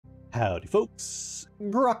Howdy folks,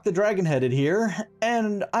 Grok the DragonHeaded here,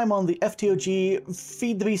 and I'm on the FTOG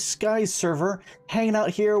Feed the Beast Skies server, hanging out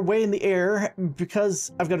here way in the air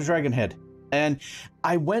because I've got a dragon head. And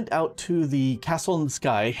I went out to the castle in the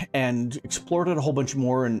sky and explored it a whole bunch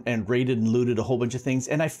more and raided and looted a whole bunch of things,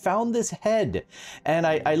 and I found this head. And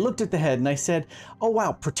I looked at the head and I said, oh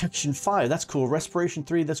wow, protection 5, that's cool, respiration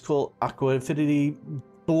 3, that's cool, aqua affinity,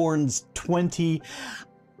 thorns 20.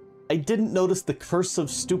 I didn't notice the curse of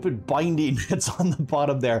stupid binding that's on the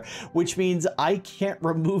bottom there, which means I can't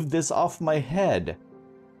remove this off my head.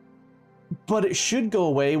 But it should go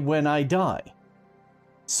away when I die.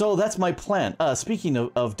 So that's my plan. Speaking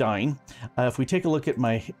of dying, if we take a look at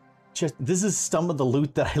my chest, this is some of the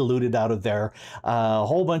loot that I looted out of there. A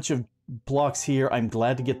whole bunch of blocks here. I'm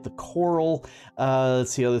glad to get the coral.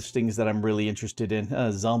 Let's see other things that I'm really interested in.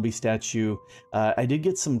 Zombie statue. I did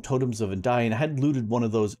get some totems of undying. I had looted one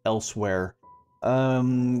of those elsewhere.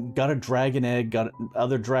 Got a dragon egg, got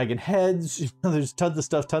other dragon heads. There's tons of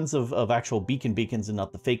stuff, tons of actual beacons and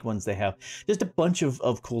not the fake ones they have. Just a bunch of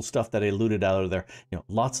cool stuff that I looted out of there. You know,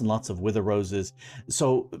 lots and lots of wither roses.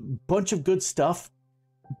 So bunch of good stuff,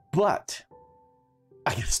 but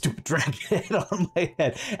I got a stupid dragon head on my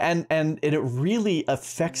head, and it really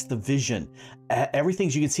affects the vision. Everything,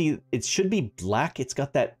 as you can see, it should be black. It's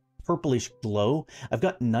got that purplish glow. I've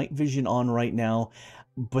got night vision on right now,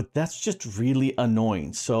 but that's just really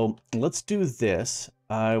annoying. So let's do this.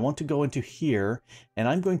 I want to go into here, and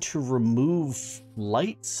I'm going to remove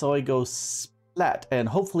light. So I go splat, and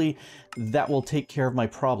hopefully that will take care of my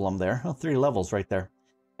problem there. Oh, 3 levels right there.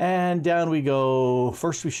 And down we go.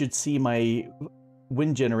 First, we should see my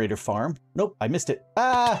wind generator farm. Nope, I missed it.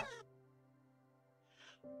 Ah!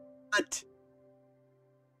 What?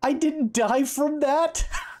 I didn't die from that?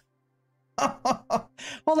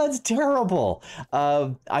 Well, that's terrible.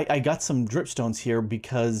 I got some dripstones here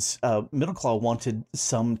because Middleclaw wanted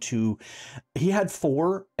some to... He had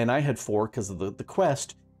 4 and I had 4 because of the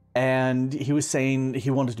quest. And he was saying he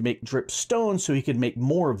wanted to make dripstone so he could make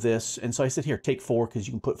more of this. And so I said, here, take 4 because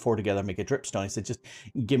you can put 4 together and make a dripstone. He said, just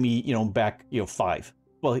give me, back, 5.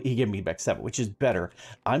 Well, he gave me back 7, which is better.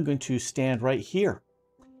 I'm going to stand right here.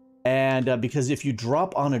 And because if you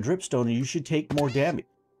drop on a dripstone, you should take more damage.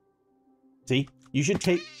 See, you should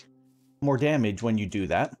take more damage when you do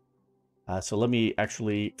that. So let me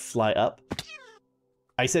actually fly up.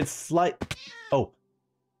 I said fly. Oh,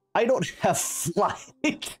 I don't have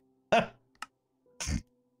flight.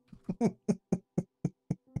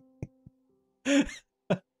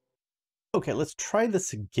 Okay, let's try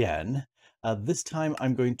this again. This time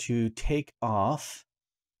I'm going to take off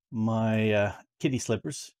my kitty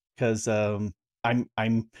slippers because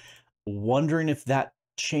I'm wondering if that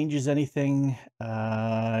changes anything.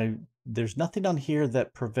 There's nothing on here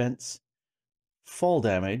that prevents fall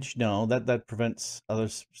damage. No, that prevents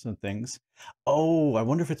some things. Oh, I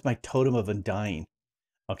wonder if it's my totem of undying.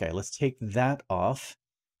 Okay, let's take that off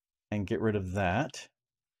and get rid of that.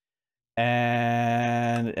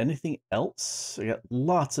 And anything else? I got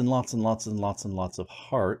lots and lots and lots and lots and lots of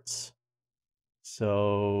hearts.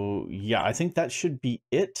 So yeah, I think that should be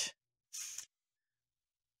it.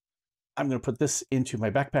 I'm going to put this into my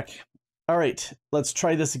backpack. All right, let's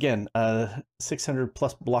try this again. 600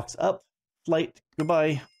 plus blocks up. Flight,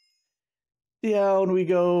 goodbye. Down we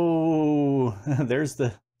go. There's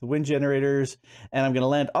the wind generators. And I'm going to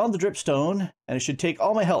land on the dripstone, and it should take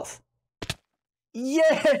all my health.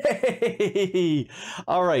 Yay!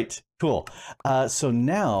 All right, cool. So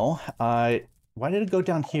now, why did it go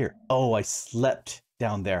down here? Oh, I slept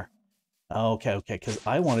down there. Okay, because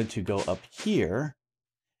I wanted to go up here.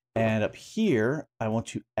 And up here, I want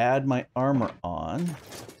to add my armor on.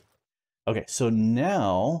 Okay, so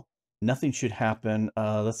now nothing should happen.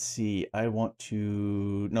 Let's see. I want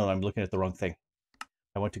to... No, I'm looking at the wrong thing.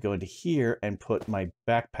 I want to go into here and put my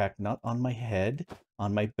backpack, not on my head,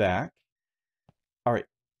 on my back. All right.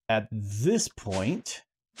 At this point,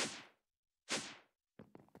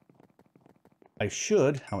 I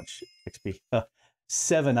should... How much XP?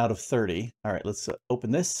 7 out of 30. All right, let's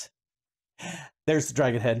open this. There's the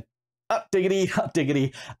dragon head. Up diggity, up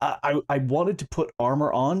diggity. I wanted to put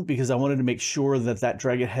armor on because I wanted to make sure that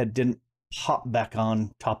dragon head didn't pop back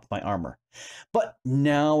on top of my armor. But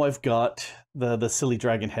now I've got the silly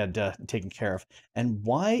dragon head taken care of. And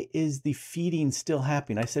why is the feeding still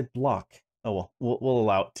happening? I said block. Oh, well, we'll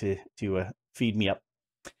allow it to feed me up.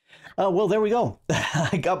 Well, there we go.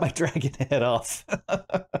 I got my dragon head off.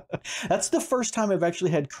 That's the first time I've actually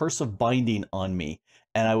had Curse of Binding on me.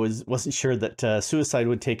 And I wasn't sure that Suicide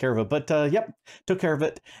would take care of it. But, yep, took care of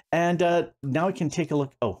it. And now I can take a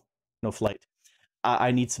look. Oh, no flight.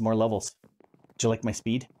 I need some more levels. Do you like my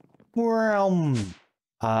speed?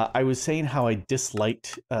 I was saying how I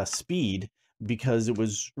disliked speed because it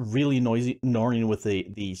was really noisy, annoying with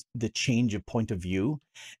the change of point of view.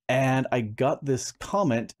 And I got this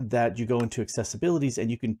comment that you go into accessibilities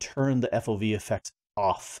and you can turn the FOV effects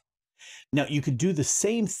off. Now you could do the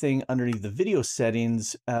same thing underneath the video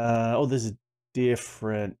settings. Oh, this is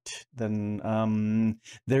different than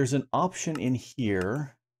there's an option in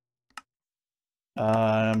here.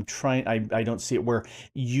 I'm trying, I don't see it, where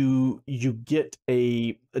you get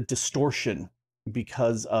a distortion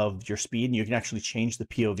because of your speed, and you can actually change the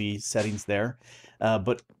POV settings there,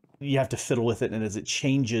 but you have to fiddle with it, and as it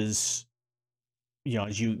changes, you know,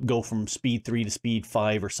 as you go from speed 3 to speed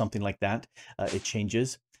 5 or something like that, it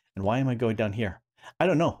changes. And why am I going down here? I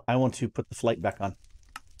don't know. I want to put the flight back on.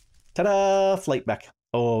 Ta-da! Flight back.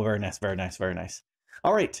 Oh, very nice, very nice, very nice.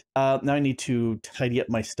 All right, now I need to tidy up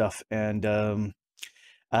my stuff and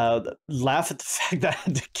laugh at the fact that I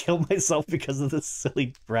had to kill myself because of this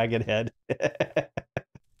silly dragon head.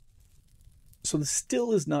 So the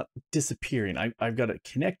still is not disappearing. I've got it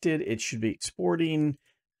connected. It should be exporting.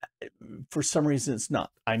 For some reason, it's not.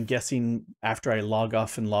 I'm guessing after I log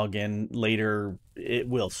off and log in later, it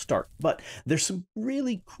will start. But there's some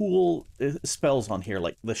really cool spells on here,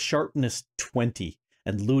 like the sharpness 20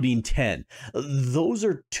 and looting 10. Those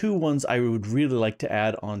are two ones I would really like to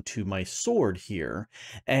add onto my sword here.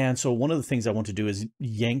 And so one of the things I want to do is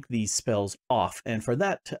yank these spells off. And for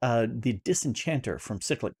that, the Disenchanter from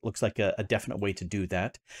Cyclic looks like a definite way to do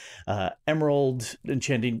that. Emerald,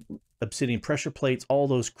 Enchanting, Obsidian pressure plates, all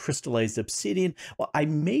those crystallized obsidian. Well, I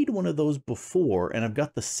made one of those before, and I've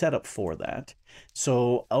got the setup for that.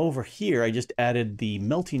 So over here, I just added the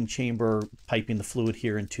melting chamber, piping the fluid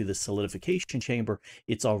here into the solidification chamber.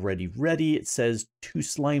 It's already ready. It says 2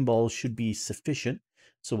 slime balls should be sufficient.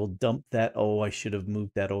 So we'll dump that. Oh, I should have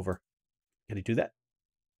moved that over. Can I do that?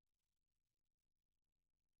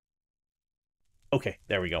 Okay,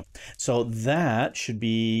 there we go. So that should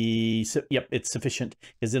be, yep, it's sufficient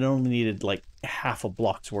because it only needed like half a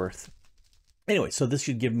block's worth. Anyway, so this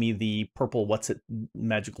should give me the purple, what's it,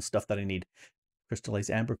 magical stuff that I need.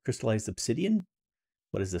 Crystallized amber, crystallized obsidian.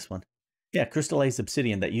 What is this one? Yeah, crystallized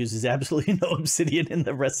obsidian that uses absolutely no obsidian in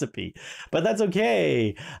the recipe, but that's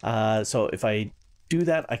okay. So if I do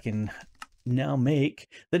that, I can now make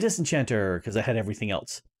the Disenchanter because I had everything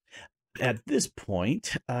else. At this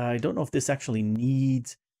point, I don't know if this actually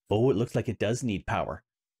needs... Oh, it looks like it does need power.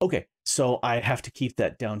 Okay, so I have to keep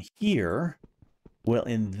that down here. Well,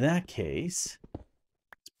 in that case,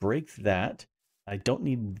 let's break that. I don't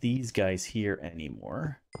need these guys here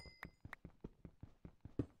anymore.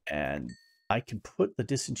 And I can put the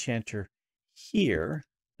Disenchanter here.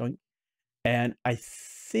 And I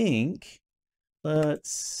think,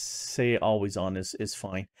 let's say always on is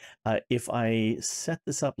fine. If I set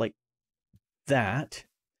this up like that,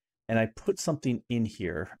 and I put something in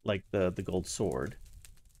here, like the gold sword.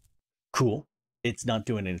 Cool. It's not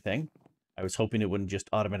doing anything. I was hoping it wouldn't just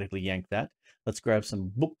automatically yank that. Let's grab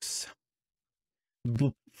some books.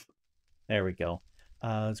 Boop. There we go.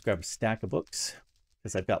 Let's grab a stack of books,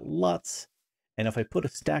 because I've got lots. And if I put a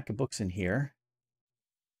stack of books in here...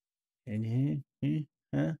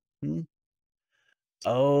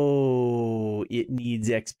 Oh, it needs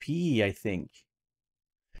XP, I think.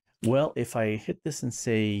 Well, if I hit this and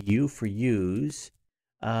say U for use,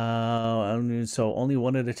 so only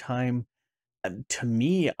one at a time. To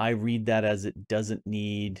me, I read that as it doesn't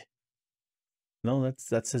need. No,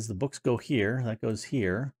 that says the books go here. That goes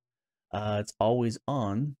here. It's always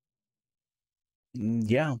on.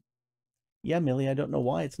 Yeah, Millie. I don't know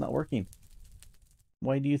why it's not working.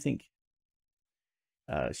 Why do you think?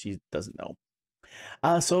 She doesn't know.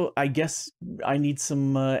 So I guess I need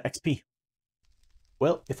some XP.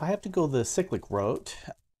 Well, if I have to go the cyclic route,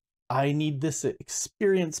 I need this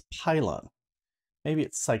experience pylon. Maybe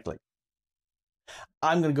it's cyclic.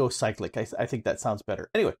 I'm going to go cyclic. I think that sounds better.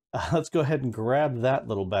 Anyway, let's go ahead and grab that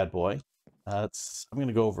little bad boy. I'm going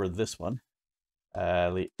to go over this one.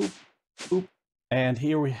 Oop. And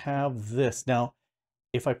here we have this. Now,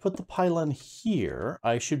 if I put the pylon here,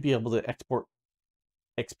 I should be able to export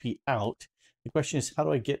XP out. The question is, how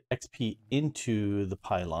do I get XP into the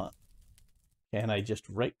pylon? Can I just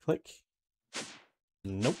right click?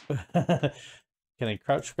 Nope. Can I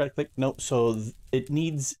crouch right click? Nope. So it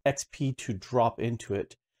needs XP to drop into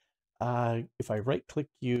it. If I right click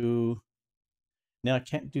you, now I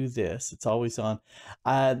can't do this. It's always on.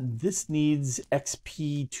 This needs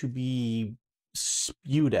XP to be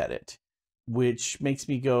spewed at it, which makes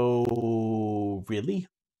me go, really?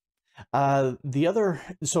 The other,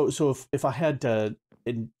 so if I had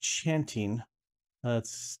enchanting,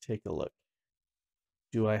 let's take a look.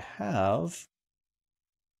 do I have?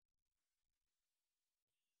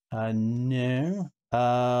 No.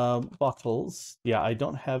 Bottles. Yeah, I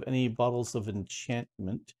don't have any bottles of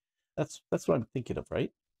enchantment. That's what I'm thinking of,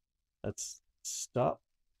 right? Let's stop.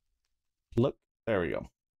 Look, there we go.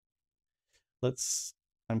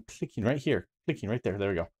 I'm clicking right here. Clicking right there. There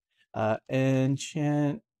we go.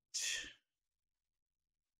 Enchanting,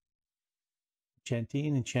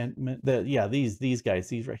 enchantment. Yeah, these guys,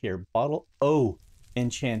 these right here. Bottle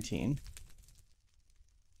enchanting.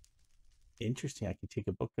 Interesting. I can take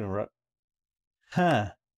a book and a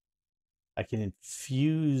Huh. I can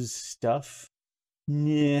infuse stuff.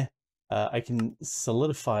 Nah. I can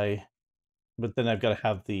solidify, but then I've got to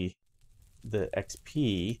have the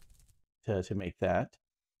XP to make that.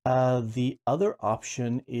 The other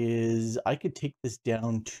option is I could take this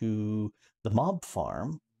down to the mob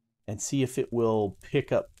farm and see if it will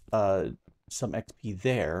pick up some XP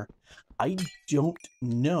there. I don't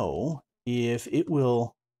know if it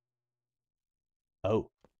will. Oh,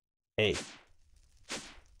 hey.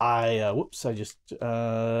 Whoops, I just,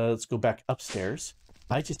 let's go back upstairs.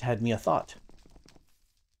 I just had me a thought.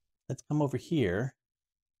 Let's come over here.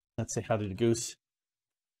 Let's say howdy to goose.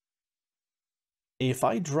 If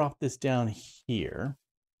I drop this down here,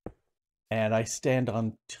 and I stand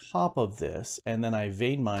on top of this, and then I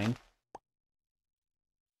vein mine,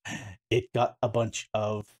 it got a bunch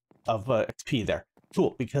of XP there.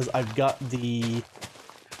 Cool, because I've got the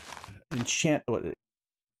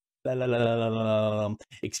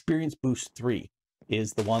experience boost 3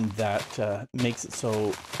 is the one that makes it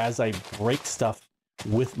so as I break stuff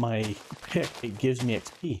with my pick, it gives me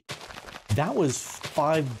XP. That was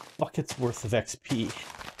 5 buckets worth of XP.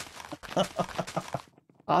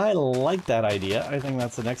 I like that idea. I think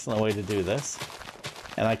that's an excellent way to do this.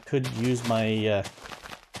 And I could use my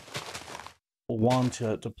wand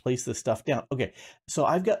to place this stuff down. Okay, so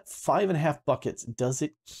I've got 5.5 buckets. Does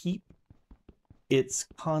it keep its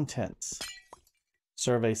contents?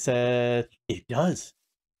 Survey said it does.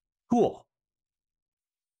 Cool.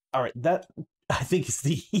 All right, that I think is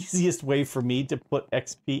the easiest way for me to put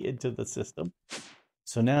XP into the system.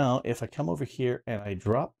 So now if I come over here and I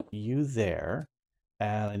drop you there,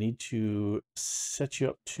 and I need to set you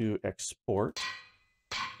up to export.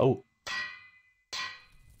 Oh.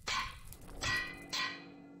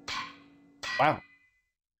 Wow.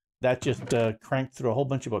 That just cranked through a whole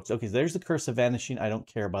bunch of books. Okay, so there's the Curse of Vanishing. I don't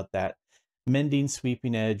care about that. Mending,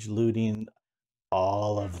 Sweeping Edge, Looting,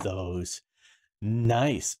 all of those.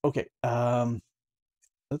 Nice. Okay,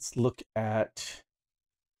 let's look at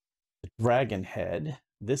the DragonHead.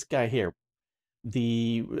 This guy here.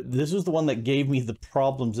 This was the one that gave me the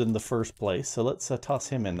problems in the first place. So let's toss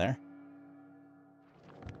him in there.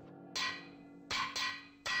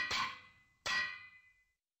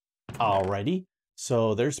 Alrighty.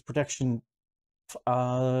 So there's protection,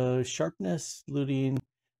 sharpness, looting.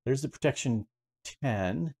 There's the protection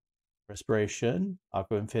 10, respiration,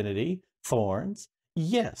 aqua infinity, thorns.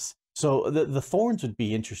 Yes. So the thorns would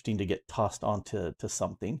be interesting to get tossed onto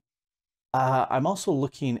something. I'm also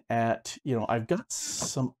looking at, I've got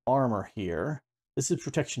some armor here. This is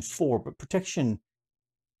protection 4, but protection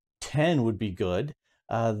 10 would be good.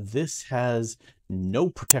 This has no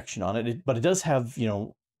protection on it, but it does have,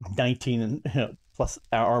 19 and plus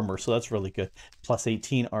armor, so that's really good. Plus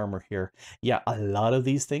 18 armor here. Yeah, a lot of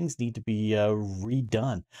these things need to be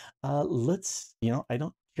redone. Let's, I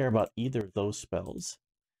don't care about either of those spells.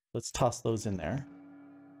 Let's toss those in there.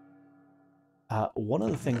 One of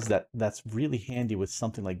the things that's really handy with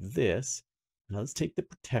something like this, let's take the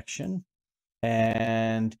protection,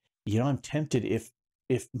 and I'm tempted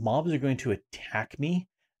if mobs are going to attack me,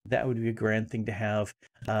 that would be a grand thing to have.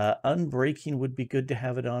 Unbreaking would be good to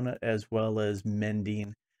have it on it, as well as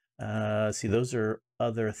mending. See, those are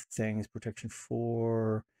other things. Protection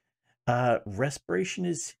 4. Respiration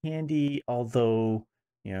is handy, although,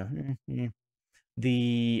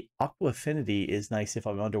 the aqua affinity is nice if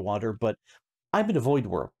I'm underwater, but I'm in a void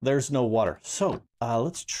world. There's no water. So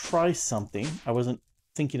let's try something. I wasn't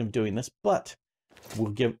thinking of doing this, but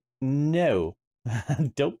we'll give... No.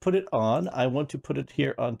 Don't put it on. I want to put it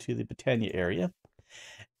here onto the Britannia area.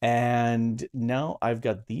 And now I've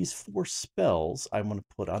got these 4 spells I want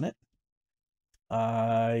to put on it.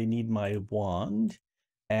 I need my wand.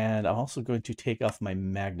 And I'm also going to take off my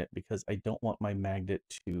magnet because I don't want my magnet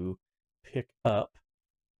to pick up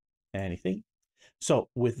anything. So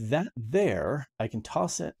with that there, I can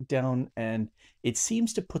toss it down, and it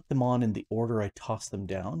seems to put them on in the order I toss them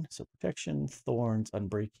down. So protection, thorns,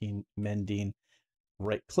 unbreaking, mending,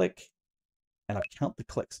 right click, and I count the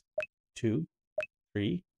clicks. 2,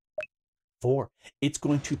 3, 4. It's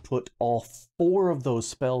going to put all 4 of those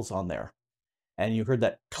spells on there. And you heard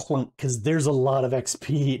that clunk because there's a lot of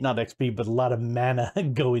XP, not XP, but a lot of mana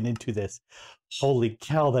going into this. Holy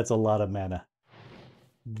cow, that's a lot of mana.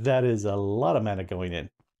 That is a lot of mana going in.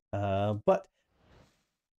 But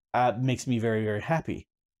it makes me very, very happy.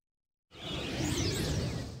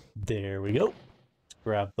 There we go. Let's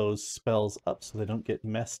grab those spells up so they don't get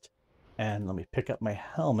messed. And let me pick up my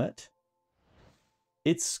helmet.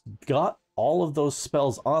 It's got all of those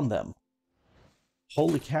spells on them.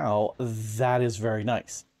 Holy cow, that is very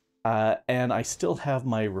nice. And I still have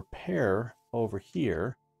my repair over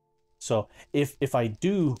here. So if I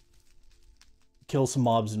do kill some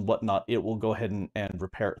mobs and whatnot, it will go ahead and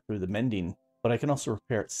repair it through the mending. But I can also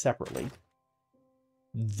repair it separately.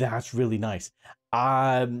 That's really nice.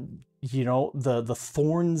 You know, the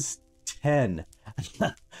Thorns 10.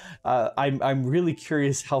 I'm really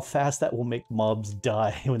curious how fast that will make mobs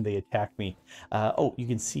die when they attack me. Oh, you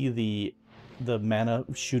can see the mana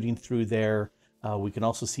shooting through there. We can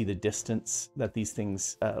also see the distance that these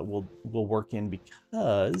things will work in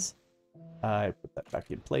because I put that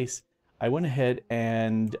back in place. I went ahead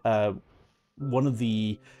and one of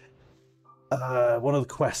the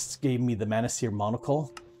quests gave me the Mana Seer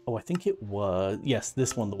Monocle. Oh, I think it was, yes,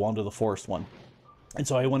 this one, the Wand of the Forest one. And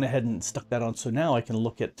so I went ahead and stuck that on. So now I can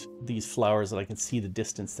look at these flowers and I can see the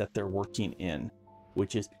distance that they're working in,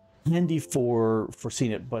 which is handy for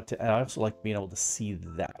seeing it. But I also like being able to see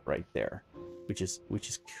that right there, which is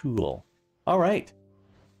cool. All right,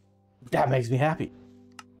 that makes me happy.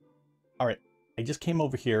 All right, I just came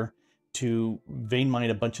over here to vein mine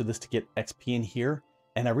a bunch of this to get XP in here,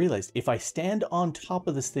 and I realized if I stand on top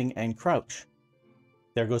of this thing and crouch,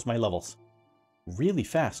 there goes my levels. Really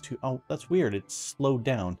fast too. Oh, that's weird. It slowed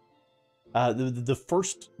down. The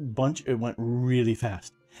first bunch, it went really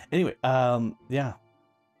fast. Anyway, yeah.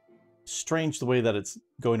 Strange the way that it's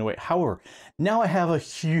going away. However, now I have a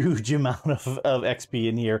huge amount of XP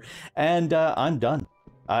in here, and I'm done.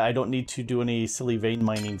 I don't need to do any silly vein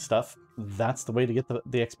mining stuff. That's the way to get the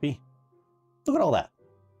XP. Look at all that.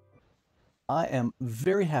 I am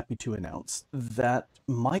very happy to announce that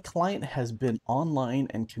my client has been online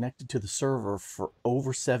and connected to the server for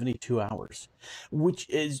over 72 hours, which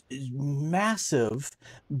is massive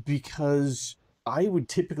because I would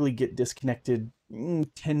typically get disconnected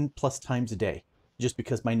 10 plus times a day just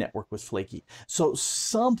because my network was flaky. So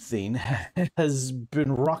something has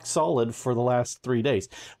been rock solid for the last 3 days,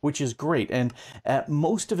 which is great. And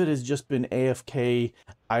most of it has just been AFK.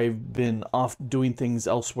 I've been off doing things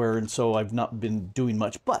elsewhere, and so I've not been doing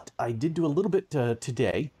much. But I did do a little bit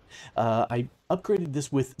today. I upgraded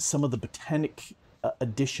this with some of the botanic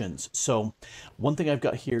additions. So one thing I've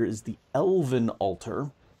got here is the Elven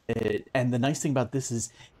Altar. And the nice thing about this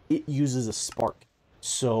is it uses a spark.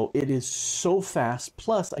 So it is so fast.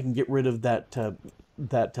 Plus, I can get rid of that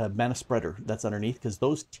mana spreader that's underneath because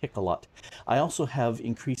those tick a lot. I also have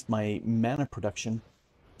increased my mana production,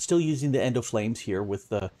 still using the Endo Flames here with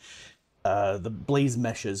the blaze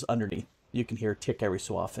meshes underneath. You can hear tick every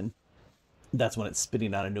so often. That's when it's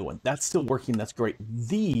spitting out a new one. That's still working. That's great.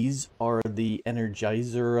 These are the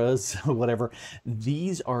Energizers, whatever.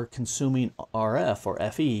 These are consuming RF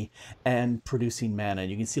or FE and producing mana.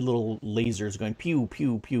 You can see little lasers going pew,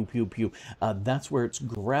 pew, pew, pew, pew. That's where it's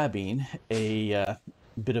grabbing a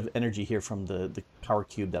bit of energy here from the power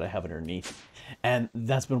cube that I have underneath. And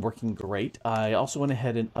that's been working great. I also went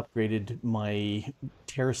ahead and upgraded my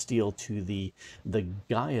Terra Steel to the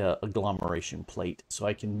Gaia agglomeration plate so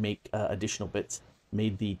I can make additional bits.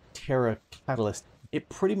 Made the Terra Catalyst. It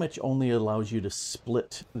pretty much only allows you to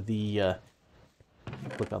split the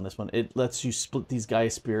click on this one. It lets you split these Gaia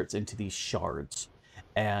spirits into these shards.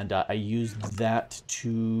 And I used that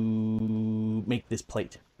to make this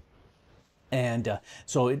plate. And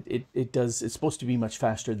so it's supposed to be much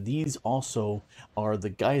faster. These also are the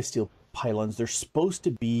Gaia Steel pylons. They're supposed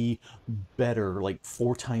to be better, like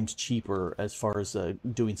 4 times cheaper as far as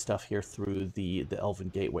doing stuff here through the Elven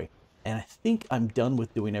Gateway. And I think I'm done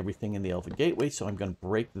with doing everything in the Elven Gateway, so I'm going to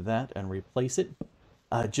break that and replace it.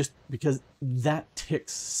 Just because that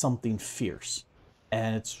ticks something fierce.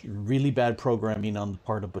 And it's really bad programming on the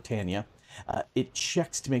part of Botania. It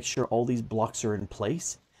checks to make sure all these blocks are in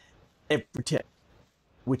place. Every tick,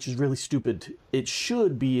 which is really stupid. It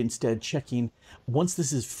should be instead checking once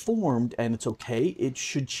this is formed and it's okay, it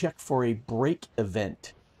should check for a break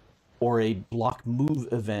event or a block move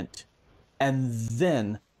event and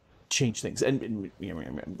then change things. And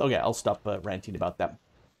okay, I'll stop ranting about that.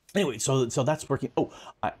 Anyway, so that's working. Oh,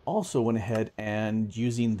 I also went ahead and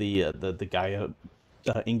using the Gaia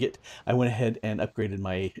ingot, I went ahead and upgraded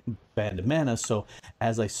my band of mana. So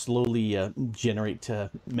as I slowly generate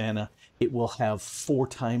mana, it will have 4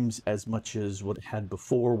 times as much as what it had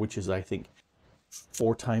before, which is, I think,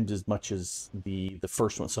 4 times as much as the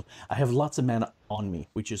first one. So I have lots of mana on me,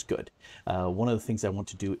 which is good. One of the things I want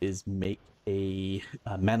to do is make a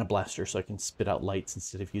mana blaster so I can spit out lights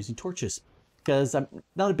instead of using torches, because I'm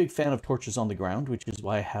not a big fan of torches on the ground, which is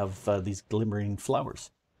why I have these glimmering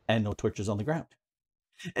flowers and no torches on the ground.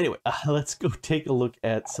 Anyway, let's go take a look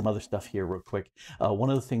at some other stuff here real quick. One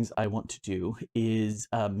of the things I want to do is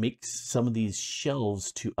make some of these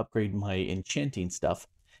shelves to upgrade my enchanting stuff.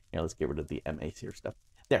 Let's get rid of the MA here stuff.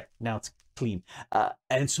 There, now it's clean.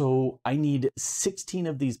 And so I need 16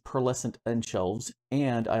 of these pearlescent end shelves,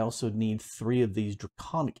 and I also need 3 of these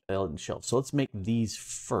draconic end shelves. So let's make these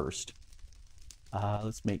first.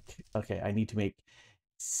 Okay, I need to make,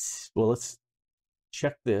 well, let's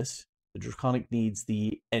check this. The draconic needs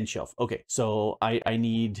the end shelf. Okay, so I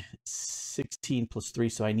need 16 plus 3,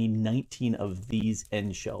 so I need 19 of these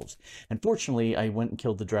end shelves. Unfortunately, I went and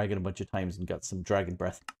killed the dragon a bunch of times and got some dragon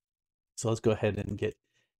breath. So let's go ahead and get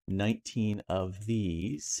 19 of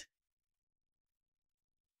these.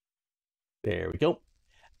 There we go.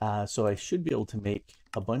 So I should be able to make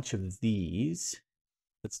a bunch of these.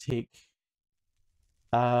 Let's take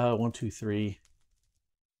 1, 2, 3.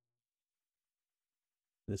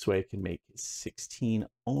 This way I can make 16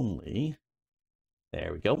 only.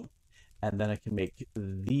 There we go. And then I can make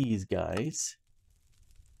these guys.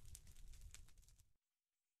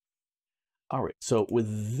 All right, so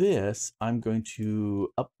with this, I'm going to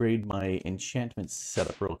upgrade my enchantment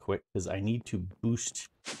setup real quick because I need to boost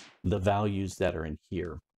the values that are in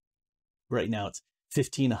here. Right now it's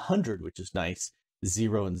 1500, which is nice,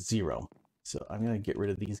 0 and 0. So I'm going to get rid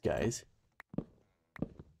of these guys.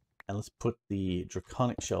 And let's put the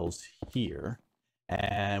draconic shells here.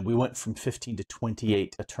 And we went from 15 to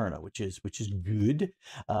 28 Eterna, which is good.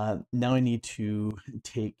 Now I need to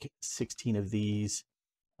take 16 of these.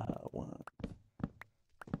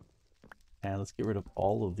 And let's get rid of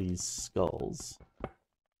all of these skulls.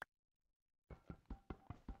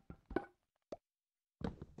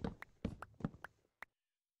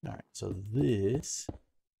 All right, so this.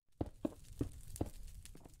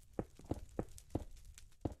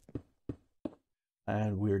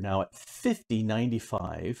 And we're now at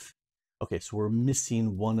 5095. Okay, so we're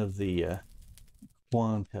missing one of the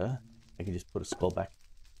quanta. I can just put a skull back.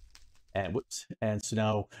 And whoops. And so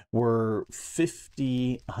now we're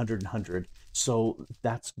 50, 100, 100. So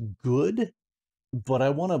that's good, but I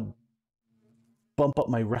want to bump up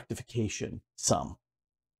my rectification some.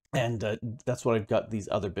 And that's what I've got these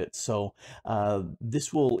other bits. So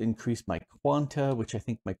this will increase my quanta, which I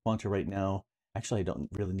think my quanta right now, actually I don't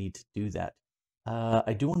really need to do that.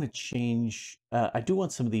 I do want to change, I do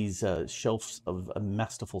want some of these shelves of a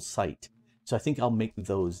masterful sight. So I think I'll make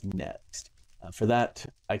those next. For that,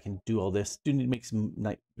 I can do all this. Do need to make some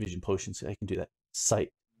night vision potions, so I can do that.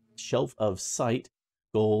 Sight, shelf of sight,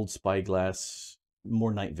 gold, spyglass,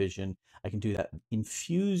 more night vision. I can do that.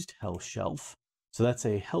 Infused hell shelf. So that's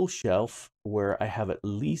a hell shelf where I have at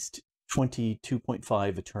least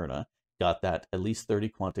 22.5 Eterna. Got that. At least 30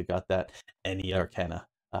 quanta. Got that. Any arcana.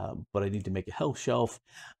 But I need to make a hell shelf.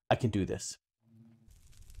 I can do this.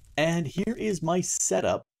 And here is my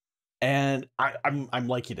setup. And I'm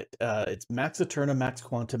liking it. It's max Eterna, max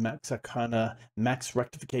quanta, max arcana, max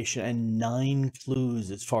rectification, and 9 clues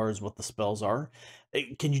as far as what the spells are.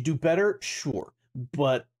 Can you do better? Sure.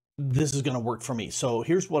 But this is going to work for me. So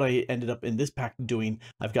here's what I ended up in this pack doing.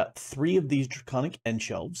 I've got 3 of these draconic end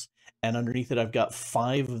shelves, and underneath it I've got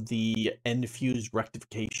 5 of the end fused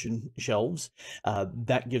rectification shelves.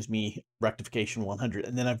 That gives me rectification 100,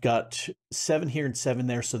 and then I've got 7 here and 7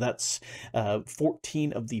 there, so that's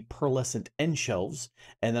 14 of the pearlescent end shelves,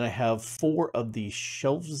 and then I have 4 of the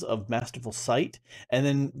shelves of masterful sight, and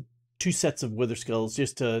then 2 sets of wither skulls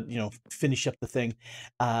just to finish up the thing,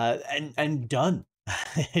 and done.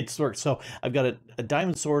 It's worked. So I've got a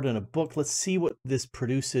diamond sword and a book. Let's see what this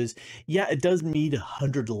produces. Yeah, it does need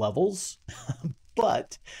 100 levels,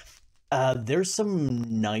 but there's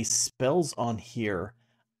some nice spells on here.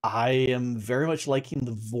 I am very much liking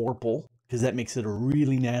the Vorpal because that makes it a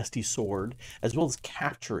really nasty sword, as well as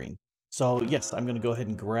capturing. So yes, I'm going to go ahead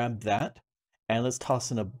and grab that. And let's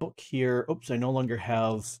toss in a book here. Oops, I no longer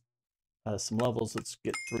have some levels. Let's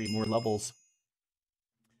get 3 more levels.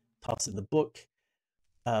 Toss in the book.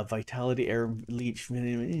 Vitality, air leech.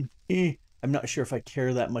 I'm not sure if I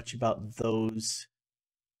care that much about those.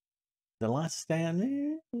 The last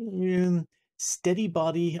stand, steady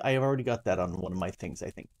body. I have already got that on one of my things,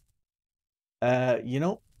 I think.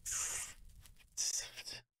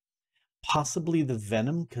 possibly the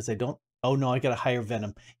venom, because I don't... Oh no, I got a higher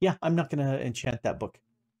venom. Yeah, I'm not going to enchant that book.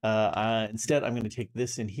 Instead, I'm going to take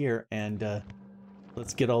this in here and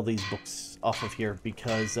let's get all these books off of here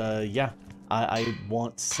because, yeah, I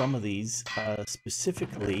want some of these.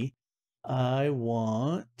 Specifically, I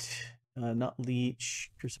want... not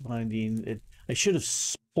leech, curse of binding. I should have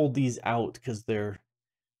pulled these out because they're...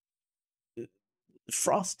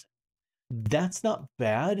 Frost, that's not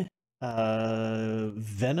bad.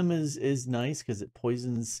 Venom is nice because it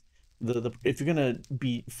poisons the if you're gonna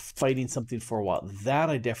be fighting something for a while. That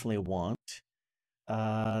I definitely want.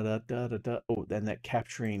 Oh, then that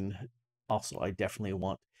capturing also I definitely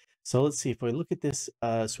want. So let's see if I look at this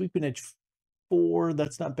sweeping edge 4,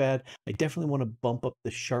 that's not bad. I definitely want to bump up the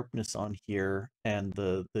sharpness on here and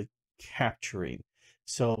the capturing.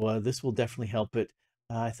 So this will definitely help it.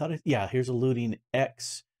 I thought yeah, here's a looting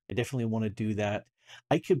X. I definitely want to do that.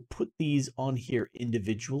 I could put these on here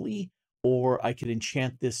individually, or I could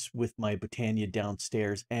enchant this with my Botania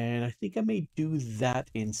downstairs, and I think I may do that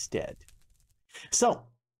instead. So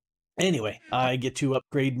anyway, I get to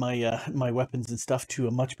upgrade my my weapons and stuff to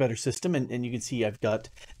a much better system, and you can see I've got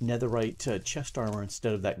netherite chest armor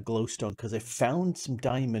instead of that glowstone because I found some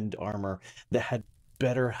diamond armor that had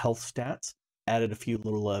better health stats, added a few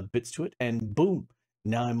little bits to it, and boom,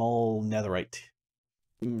 now I'm all netherite.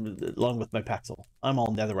 Along with my Paxel, I'm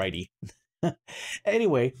all netherite-y.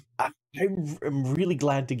 Anyway, I'm really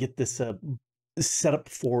glad to get this set up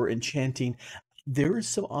for enchanting. There are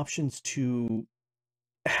some options to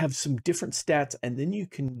have some different stats, and then you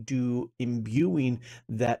can do imbuing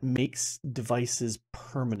that makes devices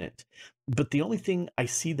permanent. But the only thing I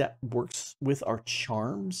see that works with are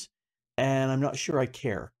charms, and I'm not sure I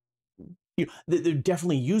care. You know, they're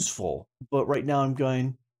definitely useful, but right now I'm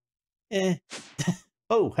going, eh.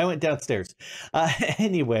 Oh, I went downstairs.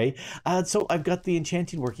 Anyway, so I've got the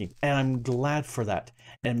enchanting working, and I'm glad for that,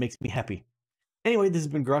 and it makes me happy. Anyway, this has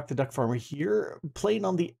been Grok the Duck Farmer here, playing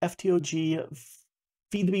on the FTOG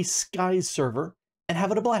FTB Skies server, and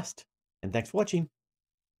having a blast. And thanks for watching.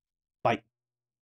 Bye.